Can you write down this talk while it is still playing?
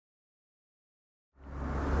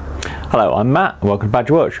Hello, I'm Matt and welcome to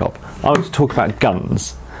Badger Workshop. I want to talk about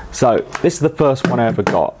guns. So this is the first one I ever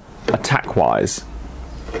got, a TacWise.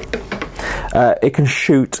 It can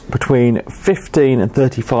shoot between 15 and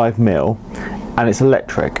 35 mil and it's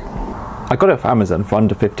electric. I got it off Amazon for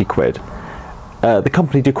under 50 quid. The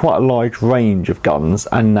company do quite a large range of guns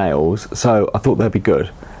and nails, so I thought they'd be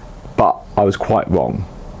good, but I was quite wrong.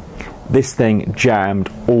 This thing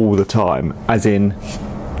jammed all the time, as in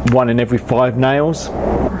 1 in every 5 nails.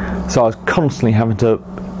 So I was constantly having to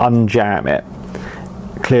unjam it,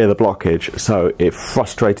 clear the blockage, so it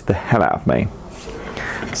frustrated the hell out of me.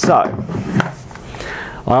 So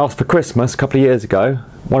I asked for Christmas a couple of years ago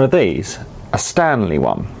one of these, a Stanley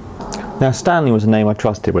one. Now Stanley was a name I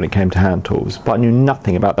trusted when it came to hand tools, but I knew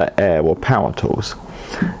nothing about their air or power tools.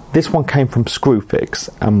 This one came from Screwfix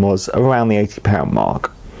and was around the £80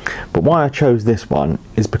 mark. But why I chose this one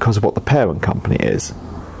is because of what the parent company is.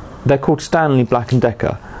 They're called Stanley Black &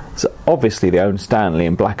 Decker, so obviously they own Stanley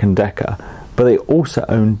and Black & Decker, but they also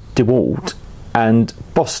own DeWalt and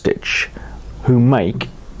Bostitch, who make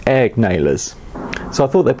air nailers. So I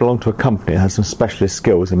thought they belonged to a company that has some specialist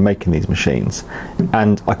skills in making these machines,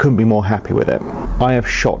 and I couldn't be more happy with it. I have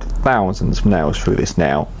shot thousands of nails through this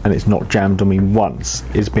now, and it's not jammed on me once.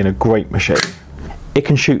 It's been a great machine. It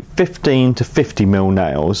can shoot 15 to 50 mil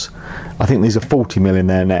nails. I think these are 40 mil in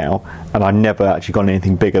there now, and I never actually got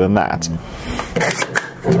anything bigger than that.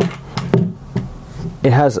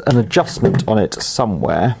 It has an adjustment on it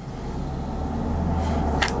somewhere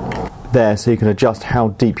there, so you can adjust how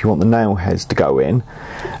deep you want the nail heads to go in,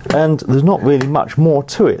 and there's not really much more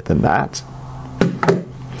to it than that.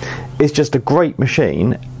 It's just a great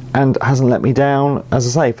machine and hasn't let me down,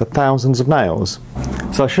 as I say, for thousands of nails.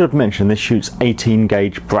 So I should have mentioned this shoots 18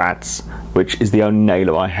 gauge brads, which is the only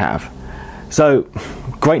nailer I have. So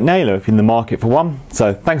great nailer if you're in the market for one.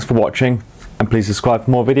 So thanks for watching, and please subscribe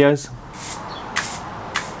for more videos.